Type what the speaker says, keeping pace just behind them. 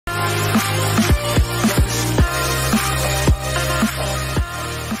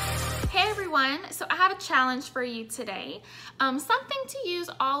everyone. So I have a challenge for you today. Something to use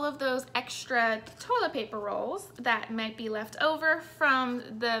all of those extra toilet paper rolls that might be left over from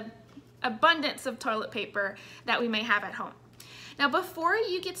the abundance of toilet paper that we may have at home. Now, before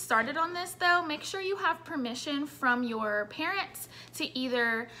you get started on this though, make sure you have permission from your parents to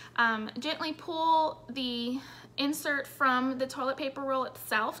either gently pull the insert from the toilet paper roll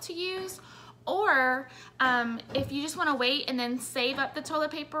itself to use, or if you just want to wait and then save up the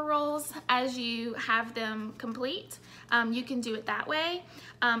toilet paper rolls as you have them complete, you can do it that way.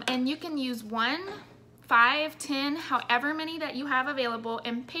 And you can use 1, 5, 10, however many that you have available,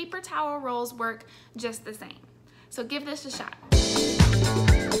 and paper towel rolls work just the same. So give this a shot.